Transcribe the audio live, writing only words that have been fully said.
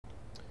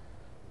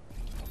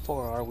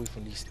far are we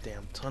from these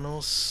damn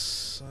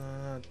tunnels?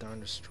 Down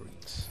the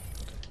street.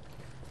 Okay.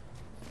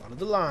 Follow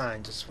the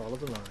line. Just follow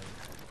the line.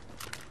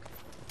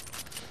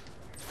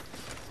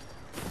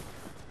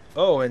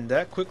 Oh, and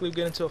that quickly we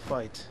get into a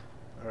fight.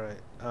 Alright.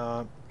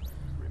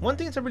 One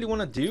thing that I really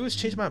want to do is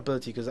change my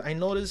ability, because I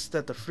noticed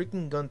that the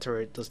freaking gun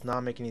turret does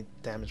not make any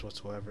damage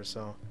whatsoever.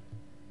 So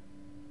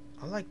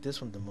I like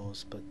this one the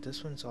most, but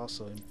this one's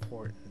also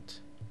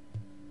important.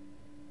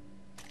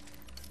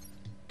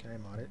 Can I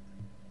mod it?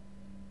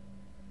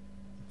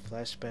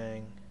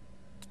 Flashbang,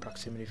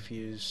 proximity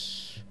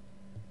fuse.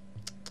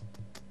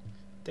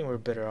 I think we're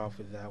better off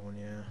with that one.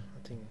 Yeah,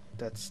 I think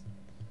that's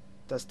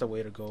the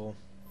way to go.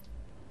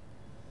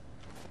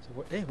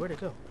 So hey, where'd it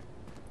go?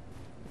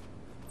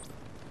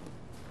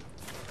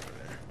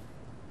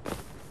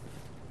 Okay.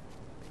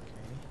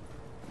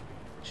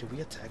 Should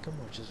we attack him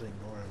or just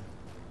ignore him?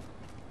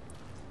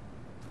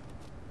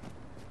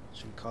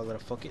 Should we call it a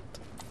fuck it?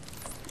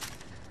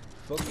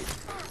 Fuck it.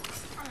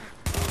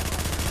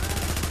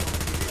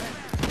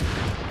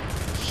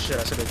 Shit,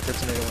 I should have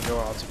detonated when they were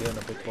all together in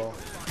a big ball.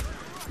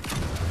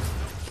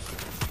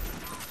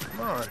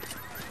 Come on.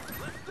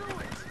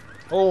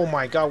 Oh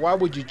my god, why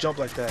would you jump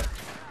like that?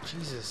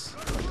 Jesus.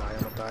 I'm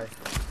gonna die.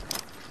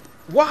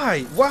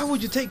 Why? Why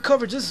would you take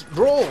cover? Just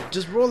roll.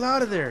 Just roll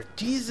out of there.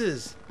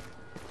 Jesus.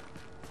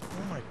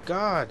 Oh my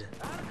god.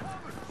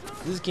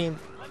 This game...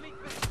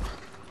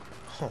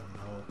 Oh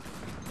no.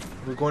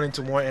 We're going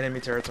into more enemy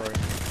territory.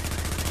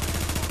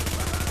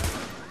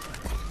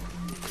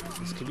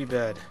 This could be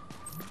bad.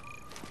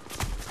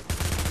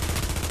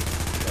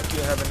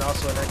 Lucky I have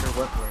also an accurate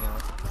weapon right now.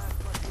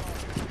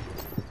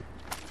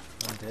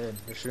 I'm dead.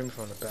 They're shooting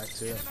from the back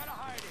too.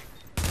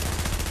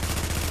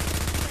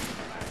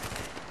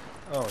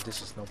 Oh,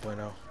 this is no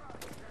bueno. Alright.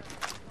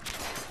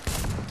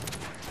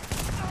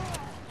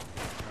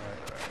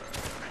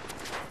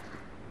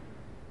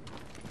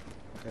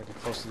 Gotta get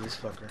close to this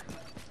fucker.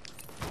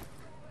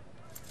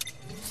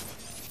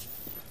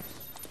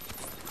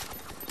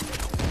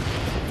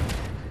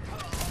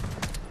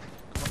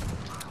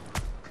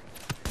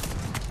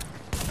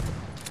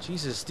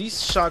 Jesus,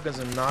 these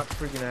shotguns are not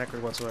freaking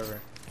accurate whatsoever.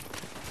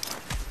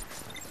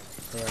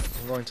 Alright,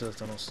 I'm going to the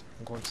tunnels.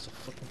 I'm going to the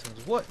fucking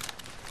tunnels. What?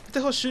 What the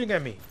hell's shooting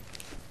at me?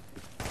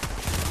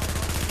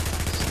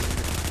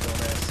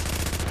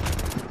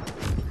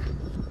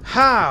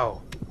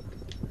 How?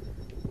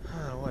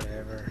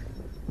 Whatever.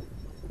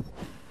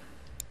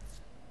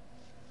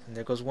 And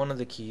there goes one of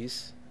the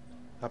keys.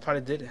 I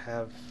probably did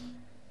have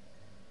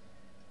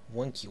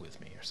one key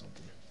with me or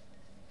something.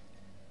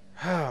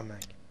 Oh my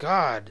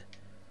god.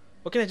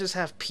 Why can't I just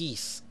have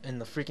peace in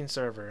the freaking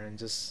server and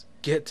just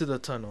get to the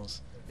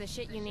tunnels? The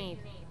shit you need.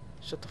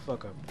 Shut the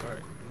fuck up.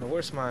 Alright. Now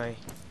where's my...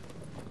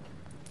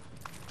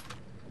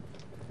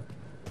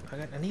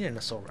 I need an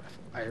assault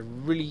rifle. I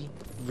really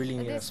need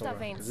an This assault stuff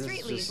rifle. ain't 'Cause this street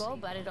is just... legal,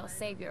 but it'll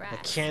save your I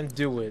ass. can't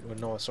do it with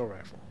no assault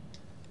rifle.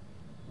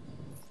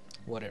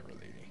 Whatever,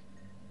 lady.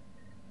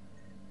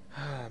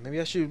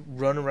 Maybe I should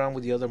run around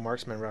with the other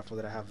marksman rifle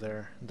that I have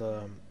there.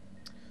 The...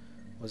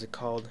 what's it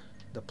called?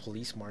 The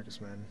police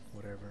marksman.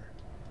 Whatever.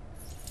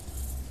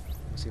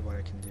 Let's see what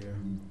I can do.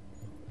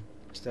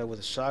 Instead with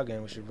a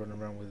shotgun, we should run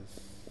around with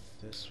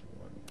this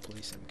one.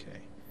 Police MK.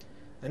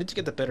 I need to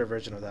get the better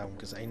version of that one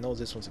because I know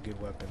this one's a good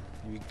weapon.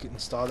 You can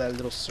install that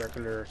little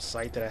circular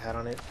sight that I had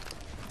on it.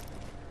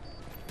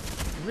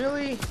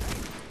 Really?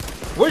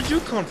 Where'd you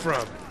come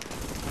from?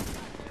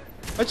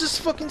 I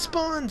just fucking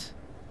spawned.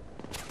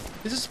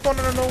 It just spawned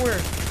out of nowhere.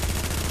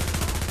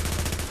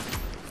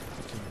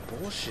 Fucking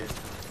bullshit.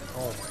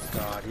 Oh my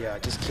god, yeah,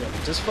 just kill me.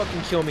 Just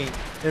fucking kill me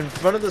in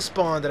front of the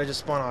spawn that I just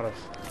spawned out of.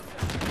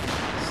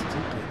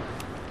 Stupid.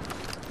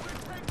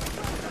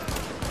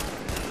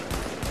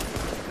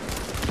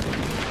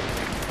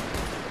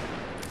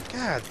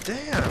 God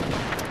damn.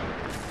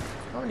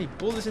 How many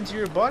bullets into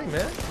your body,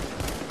 man?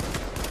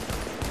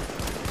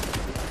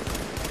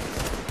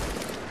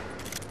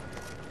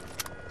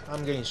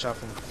 I'm getting shot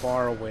from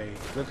far away.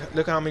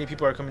 Look how many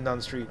people are coming down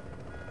the street.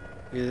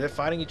 Either they're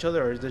fighting each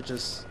other or they're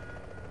just...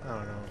 I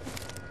don't know.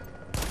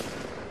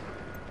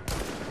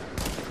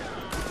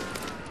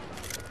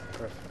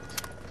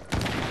 Perfect.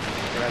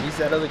 But at least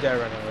that other guy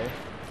ran away.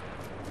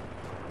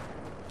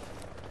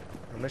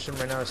 Our mission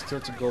right now is still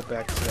to go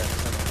back to that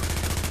tunnel.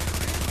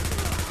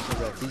 So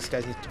that these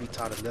guys need to be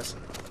taught a lesson.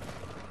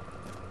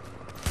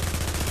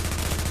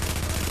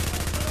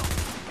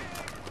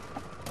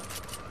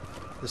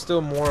 There's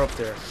still more up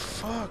there.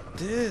 Fuck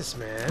this,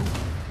 man.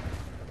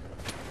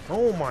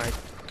 Oh my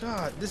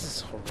god, this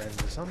is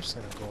horrendous. I'm just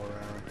gonna go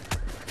around.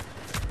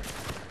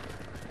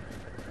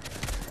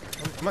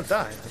 I'm gonna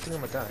die. I think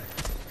I'm gonna die.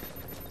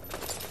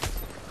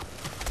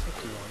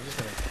 Fuck you, I'm just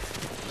gonna...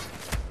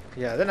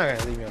 Yeah, they're not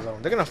gonna leave me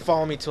alone. They're gonna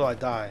follow me till I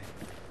die.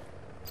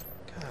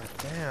 God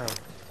damn.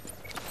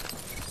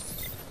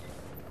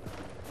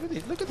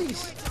 Look at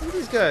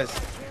these guys.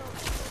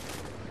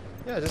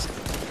 Yeah, just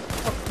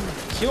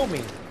fucking kill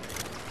me.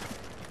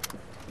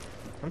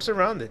 I'm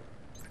surrounded.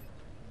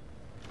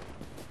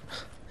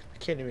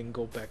 can't even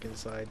go back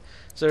inside.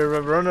 So if I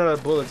run out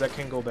of bullets, I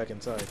can't go back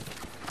inside.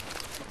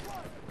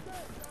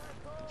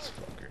 These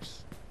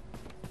fuckers.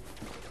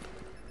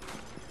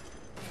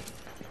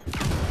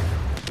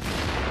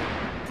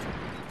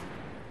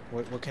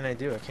 What can I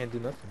do? I can't do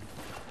nothing.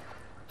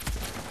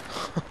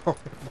 Oh my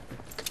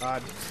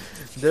god.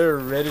 They're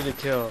ready to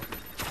kill.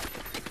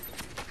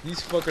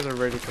 These fuckers are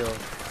ready to kill.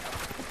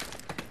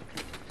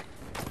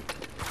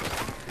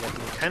 Like,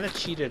 I'm kind of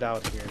cheated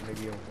out here.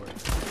 Maybe it'll work.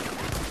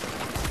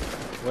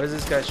 What is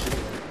this guy shooting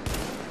at?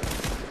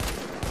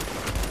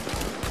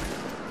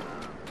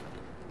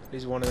 At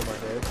least one of them are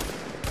dead.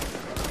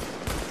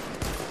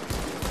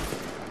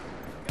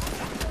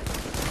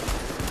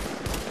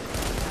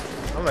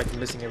 I'm like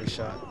missing every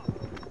shot.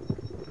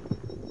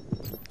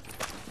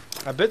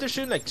 I bet they're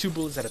shooting like 2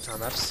 bullets at a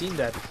time. I've seen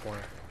that before.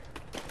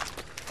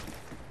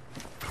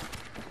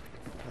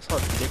 That's how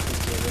thick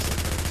this game is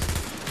sometimes.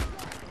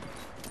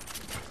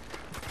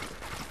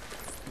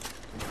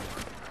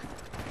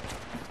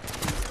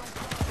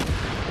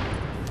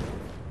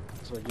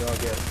 That's what y'all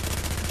get.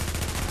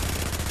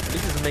 At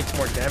least this makes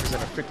more damage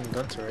than a freaking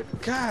gun turret.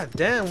 God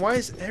damn, why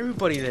is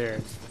everybody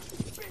there?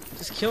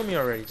 Just kill me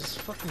already. Just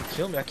fucking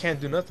kill me. I can't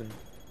do nothing.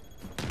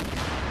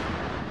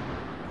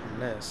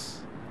 Mess.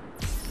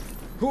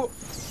 Whoa!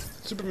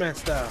 Superman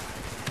style.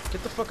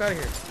 Get the fuck out of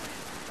here.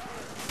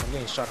 I'm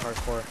getting shot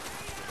hardcore.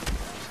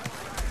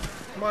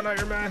 Come on,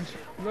 Iron Man.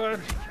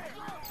 Run.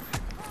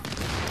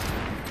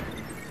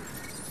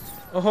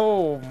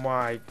 Oh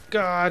my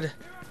god.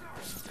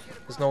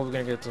 There's no way we're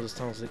gonna get to those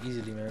tunnels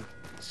easily, man.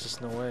 There's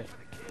just no way.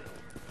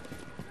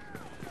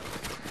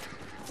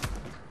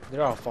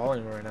 They're all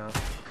following me right now.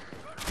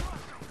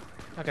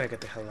 I gotta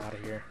get the hell out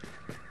of here.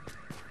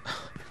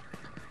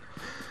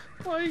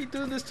 Why are you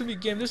doing this to me,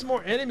 game? There's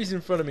more enemies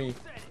in front of me.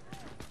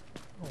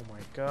 Oh my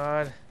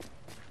god.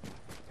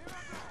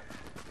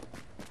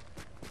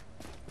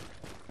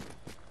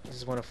 This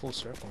is one a full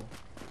circle.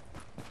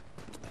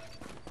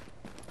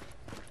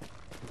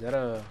 Is that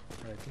a...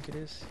 I think it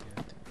is?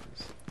 Yeah, I think it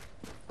is.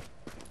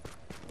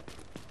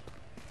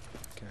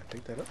 Can I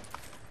pick that up?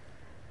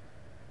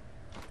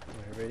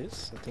 Whatever it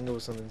is. I think it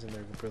was something's in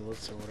there,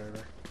 gorillas or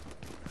whatever.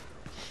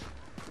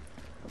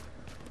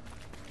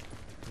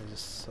 They're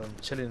just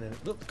chilling in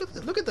it. Look at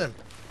them! Look at them!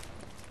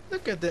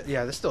 Look at that!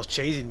 Yeah, they're still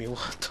chasing me.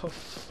 What the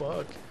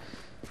fuck?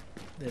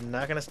 They're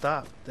not gonna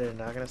stop. They're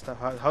not gonna stop.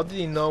 How did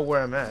he know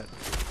where I'm at?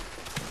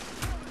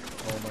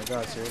 Oh my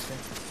god, seriously?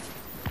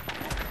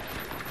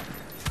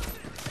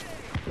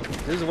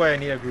 This is why I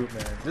need a group,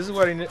 man. This is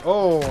what I need.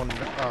 Oh, no.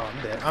 Oh,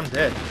 I'm dead. I'm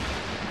dead.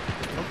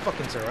 I'm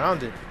fucking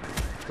surrounded.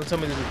 Don't tell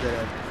me this is dead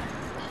end.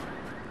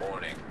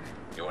 Warning.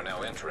 You are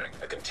now entering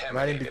a contaminated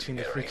Right in between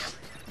the area. freaking...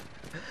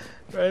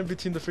 right in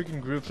between the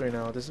freaking groups right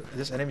now.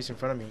 This enemy's in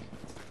front of me.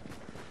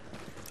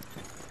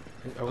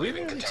 Are we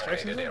Leaving really contaminated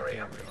extracting them? area.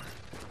 Yeah, we are.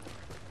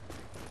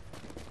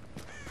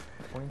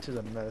 Pointing to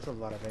the map, there's a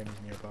lot of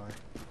enemies nearby.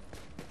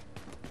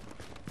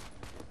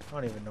 I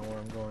don't even know where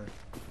I'm going.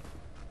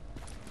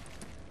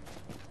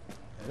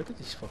 Hey, look at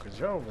these fuckers,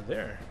 they're over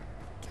there.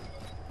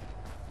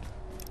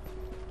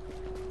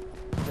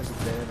 There's a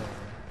dead end over there.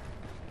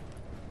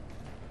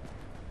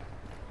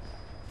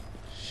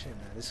 Shit,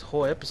 man, this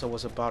whole episode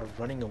was about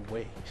running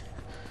away.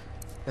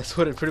 That's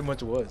what it pretty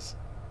much was.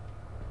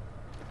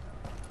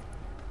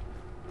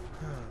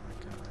 Oh my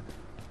god.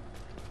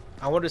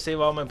 I wanted to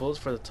save all my bullets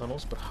for the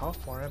tunnels, but how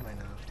far am I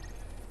now?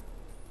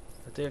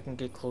 I think I can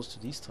get close to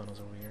these tunnels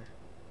over here.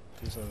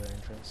 This other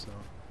entrance, so...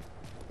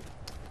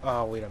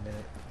 Oh, wait a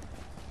minute.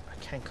 I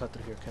can't cut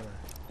through here, can I?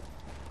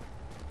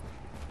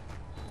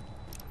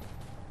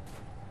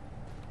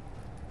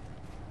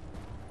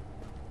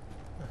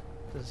 Huh,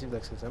 doesn't seem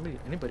like there's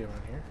anybody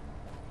around here.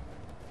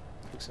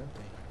 Looks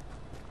empty.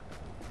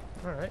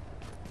 Alright.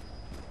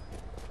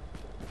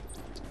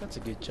 That's a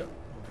good job.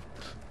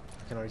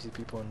 I can already see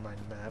people on my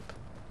map.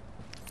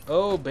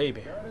 Oh,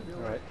 baby.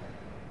 Alright.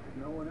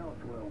 No one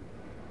else will.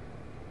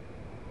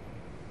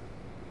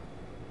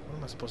 What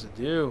am I supposed to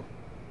do?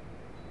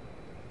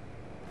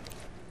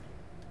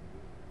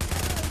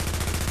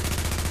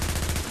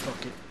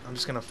 Fuck it. I'm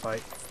just gonna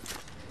fight.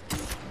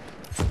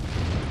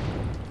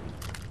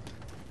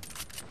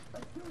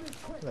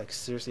 Like,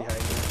 seriously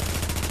hiding.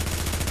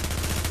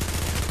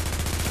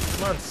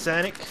 Come on,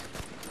 Sonic.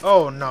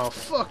 Oh no,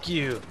 fuck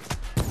you.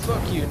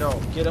 Fuck you, no.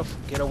 Get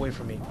away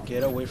from me.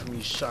 Get away from me,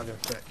 you shotgun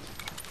threat.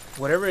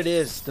 Whatever it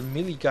is, the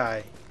melee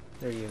guy.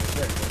 There you go.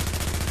 There you go.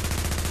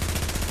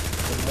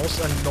 The most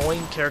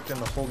annoying character in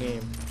the whole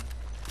game.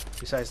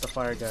 Besides the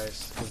fire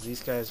guys. Because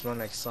these guys run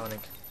like Sonic.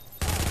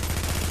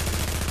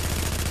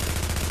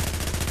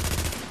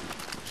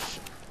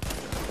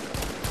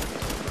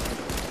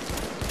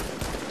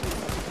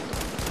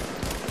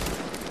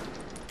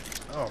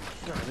 Oh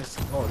my god,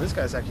 this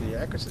guy's actually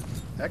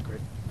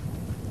accurate.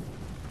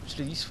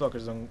 Actually, these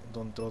fuckers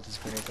don't throw this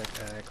grenade like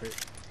that accurate.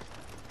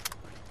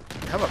 I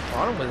have a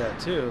problem with that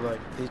too. Like,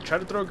 they try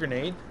to throw a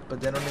grenade, but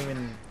they don't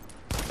even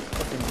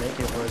fucking make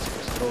it where it's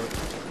supposed to throw it.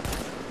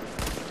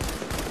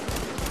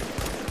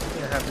 I'm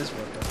gonna have this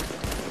work though.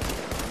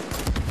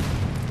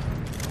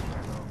 I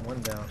don't know, one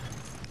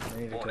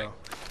need to Warning. go.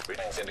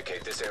 Readings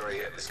indicate this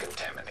area is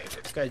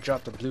contaminated. This guy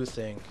dropped the blue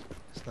thing.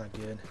 It's not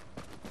good.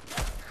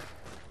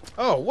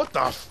 Oh, what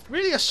the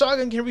really? A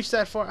shotgun can reach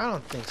that far? I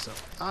don't think so.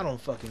 I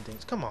don't fucking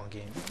think so. Come on,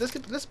 game.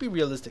 Let's be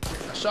realistic here.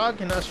 A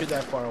shotgun cannot shoot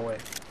that far away.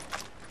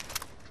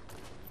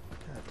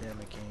 God damn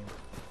it, game.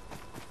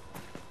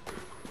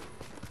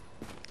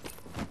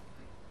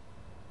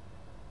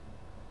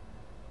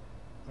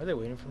 Are they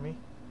waiting for me?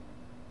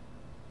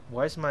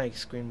 Why is my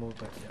screen moved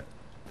by yet?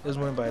 It was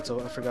moving by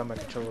itself. I forgot my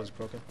controller was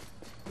broken.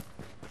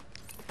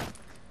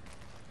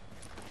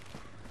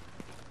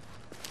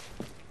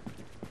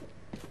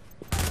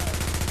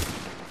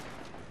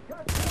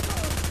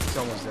 It's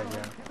almost dead,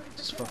 yeah.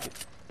 Just fuck it.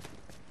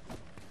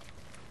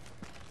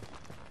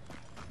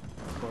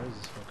 Where is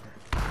this fucker?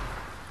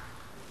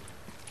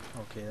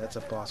 Okay, that's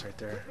a boss right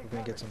there. We're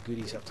gonna get some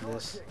goodies after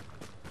this.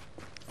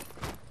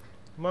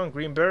 Come on,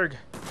 Greenberg.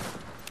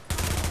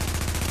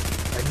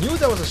 I knew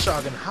that was a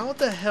shotgun. How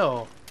the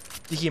hell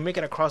did he make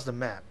it across the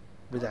map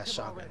with that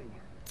shotgun?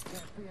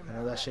 I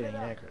know that shit ain't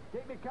accurate.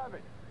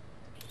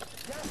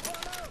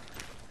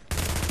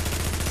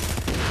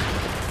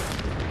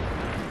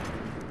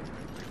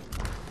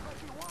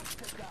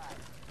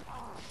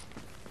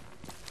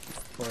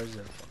 Where is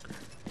that fucker?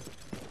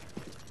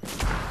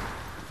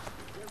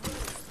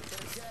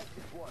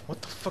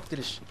 What the fuck did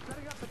it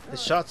it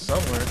shot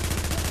somewhere.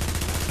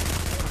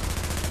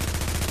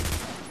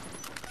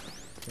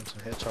 Get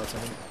some headshots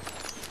on him.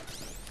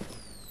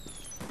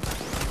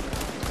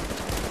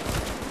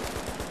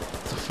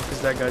 What the fuck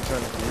is that guy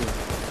trying to do?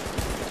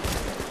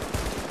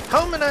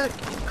 How am I not?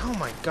 Oh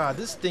my god,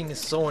 this thing is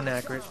so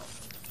inaccurate.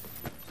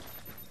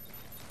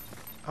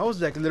 I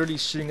was like literally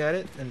shooting at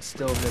it and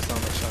still missed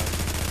on my shot.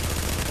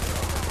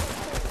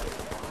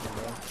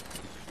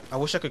 I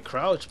wish I could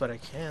crouch, but I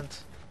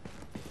can't.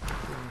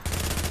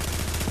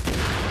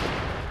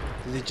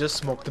 Did they just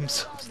smoke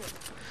themselves?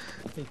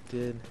 They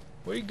did.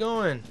 Where are you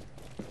going?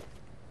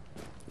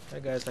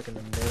 That guy's like in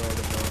the middle of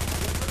the map.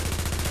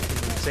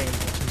 He's saying to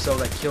himself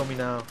like, kill me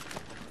now.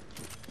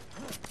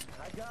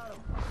 I got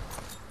him.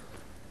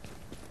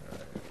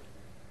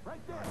 I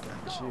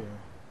got you.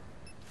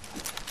 I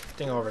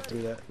think I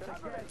overthrew that.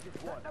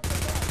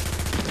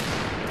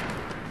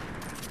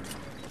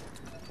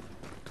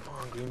 Come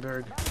on,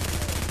 Greenberg.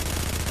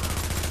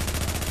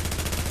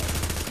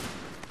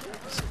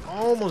 It's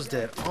almost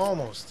dead.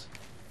 Almost.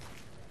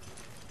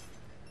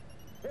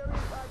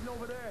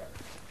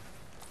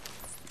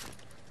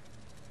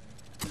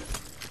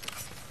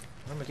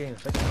 Why am I getting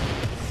infected?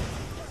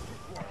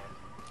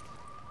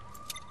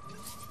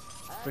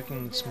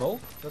 Freaking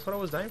smoke? That's what I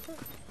was dying for?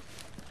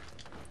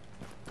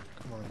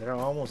 Come on, they're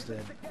almost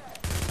dead.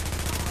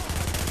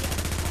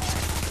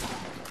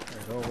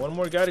 There we go. One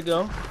more guy to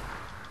go.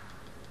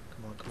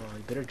 Come on, come on.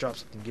 You better drop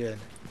something good.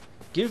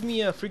 Give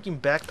me a freaking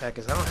backpack,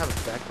 because I don't have a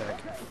backpack.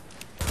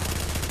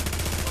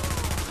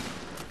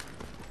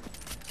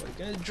 What are you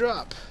gonna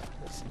drop?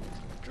 Let's see.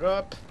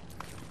 Drop.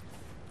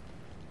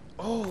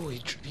 Oh,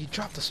 he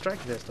dropped a strike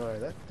vest.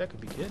 Alright, that could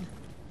be good.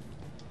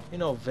 You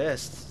know,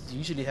 vests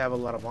usually have a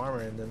lot of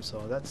armor in them,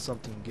 so that's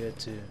something good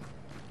to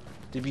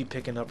be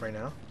picking up right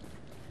now.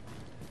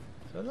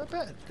 So not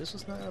bad. This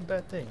was not a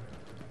bad thing.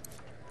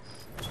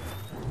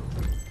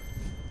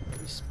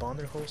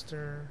 Responder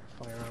holster,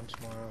 firearms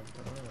mod.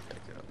 I'm gonna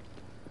pick it up.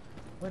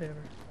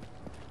 Whatever.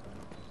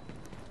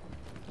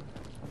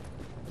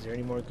 Is there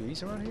any more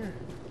goodies around here?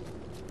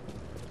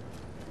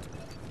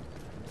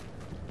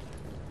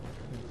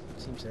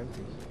 Seems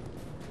empty.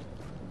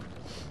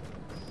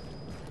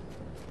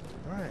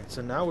 Alright,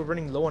 so now we're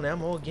running low on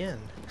ammo again.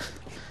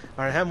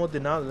 Our ammo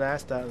did not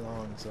last that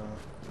long, so...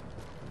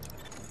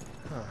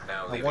 Huh.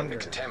 Now I leaving wonder.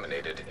 the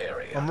contaminated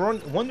area. I'm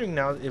wondering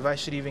now if I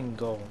should even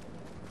go. Let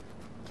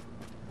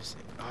me see.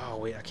 Oh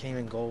wait, I can't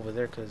even go over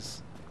there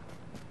because...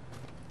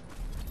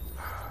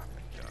 Oh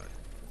my god.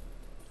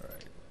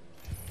 Alright.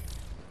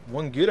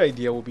 One good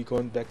idea will be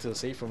going back to the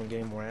safe room and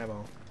getting more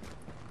ammo.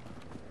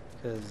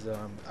 Because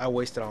I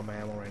wasted all my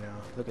ammo right now.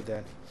 Look at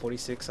that.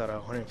 46 out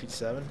of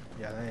 157.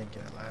 Yeah, that ain't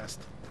gonna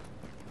last.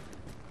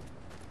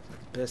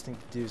 The best thing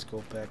to do is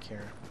go back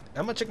here.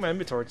 I'm gonna check my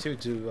inventory too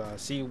to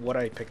see what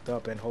I picked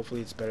up, and hopefully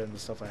it's better than the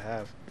stuff I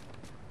have.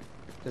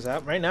 Because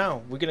right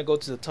now we're gonna go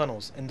to the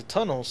tunnels, and the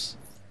tunnels,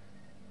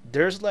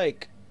 there's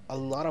like a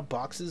lot of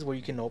boxes where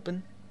you can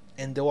open,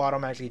 and they'll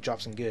automatically drop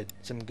some good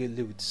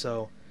loot.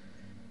 So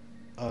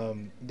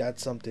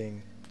that's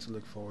something to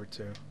look forward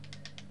to.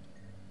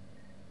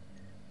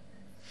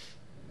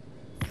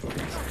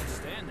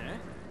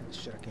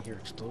 Shit, I can hear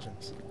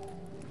explosions.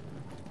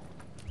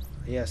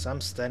 Yes,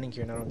 I'm standing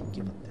here and I don't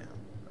give a damn.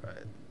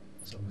 Alright.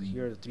 So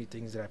here are the three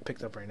things that I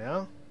picked up right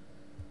now.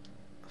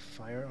 A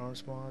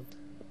firearms mod.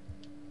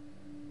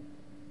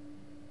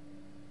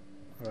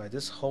 Alright,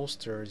 this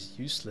holster is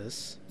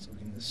useless, so we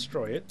can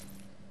destroy it.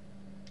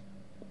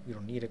 We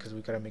don't need it because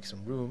we gotta make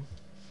some room.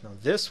 Now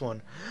this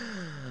one.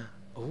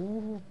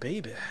 Oh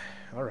baby.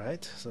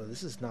 Alright, so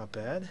this is not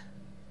bad.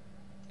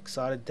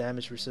 Exotic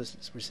damage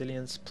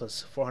resilience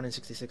plus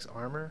 466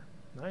 armor.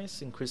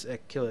 Nice. Increase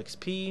kill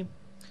XP.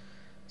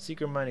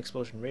 Secret mine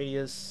explosion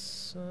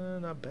radius,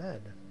 not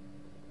bad.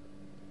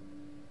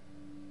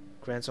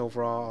 Grants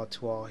overall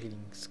to all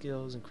healing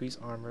skills. Increase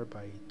armor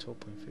by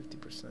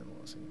 12.50%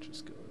 while signature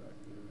skill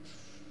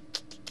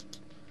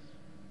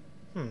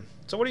active.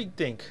 So what do you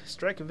think?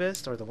 Strike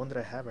vest or the one that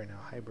I have right now?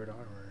 Hybrid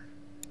armor.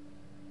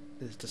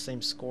 It's the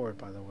same score,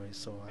 by the way,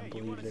 so I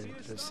believe they're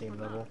the same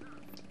level.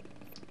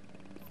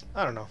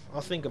 I don't know. I'll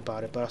think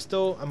about it, but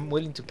I'm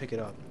willing to pick it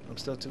up. I'm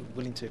still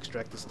willing to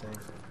extract this thing.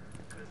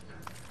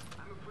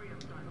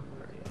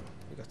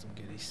 We got some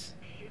goodies.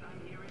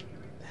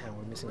 Damn,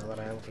 we're missing a lot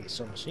of ammo for the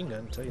submachine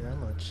gun, I'll tell you that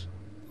much.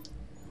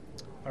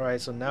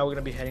 Alright, so now we're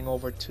gonna be heading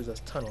over to the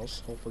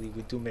tunnels. Hopefully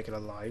we do make it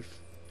alive.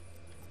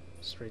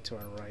 Straight to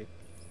our right.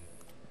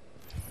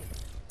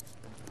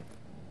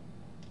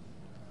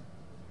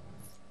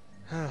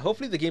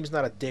 Hopefully the game's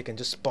not a dick and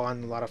just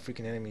spawn a lot of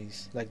freaking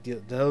enemies. Like the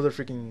other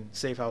freaking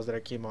safe house that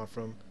I came out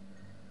from.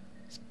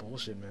 It's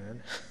bullshit,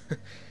 man.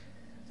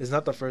 It's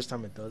not the first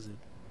time it does it.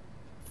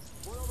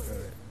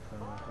 Alright,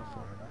 how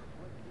far am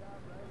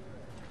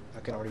I? I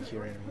can already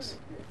hear enemies.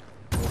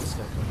 Where's this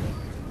guy coming?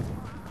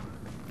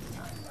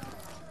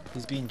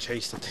 He's being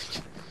chased, I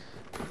think.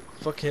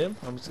 Fuck him.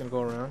 I'm just gonna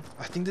go around.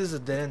 I think this is a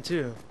dead end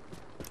too.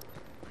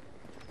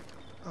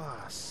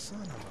 Ah,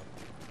 son of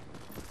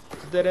a...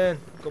 It's a dead end.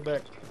 Go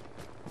back.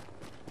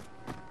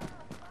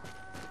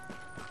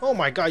 Oh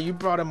my god, you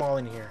brought them all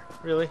in here.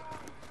 Really?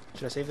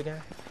 Should I save the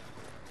guy?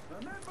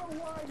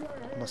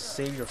 I must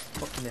save your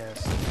fucking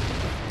ass.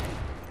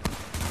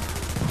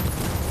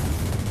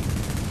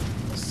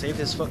 I'll save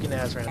his fucking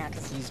ass right now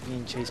because he's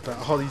being chased by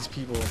all these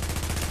people.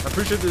 I'm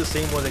pretty sure they're the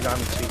same one that got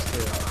me chased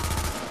too.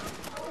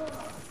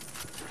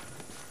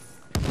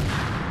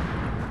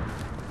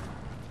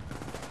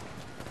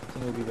 I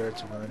think it would be better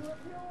to run.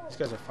 These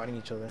guys are fighting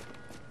each other.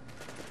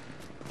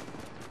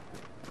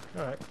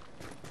 Alright.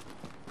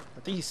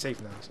 I think he's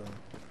safe now, so...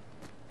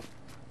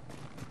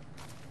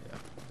 Yeah,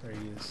 there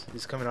he is.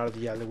 He's coming out of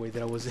the alleyway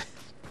that I was in.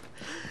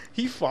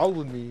 He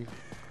followed me.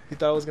 He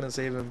thought I was gonna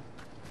save him.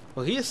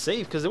 Well, he is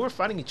safe, because they were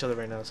fighting each other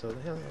right now, so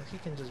he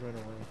can just run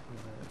away.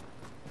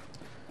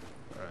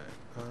 Alright,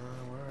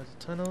 where are the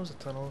tunnels? The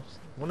tunnels...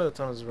 One of the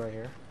tunnels is right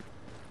here.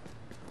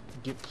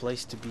 Good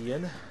place to be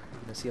in. You're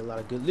gonna see a lot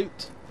of good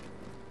loot.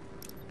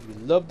 If you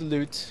love the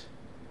loot,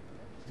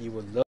 you will love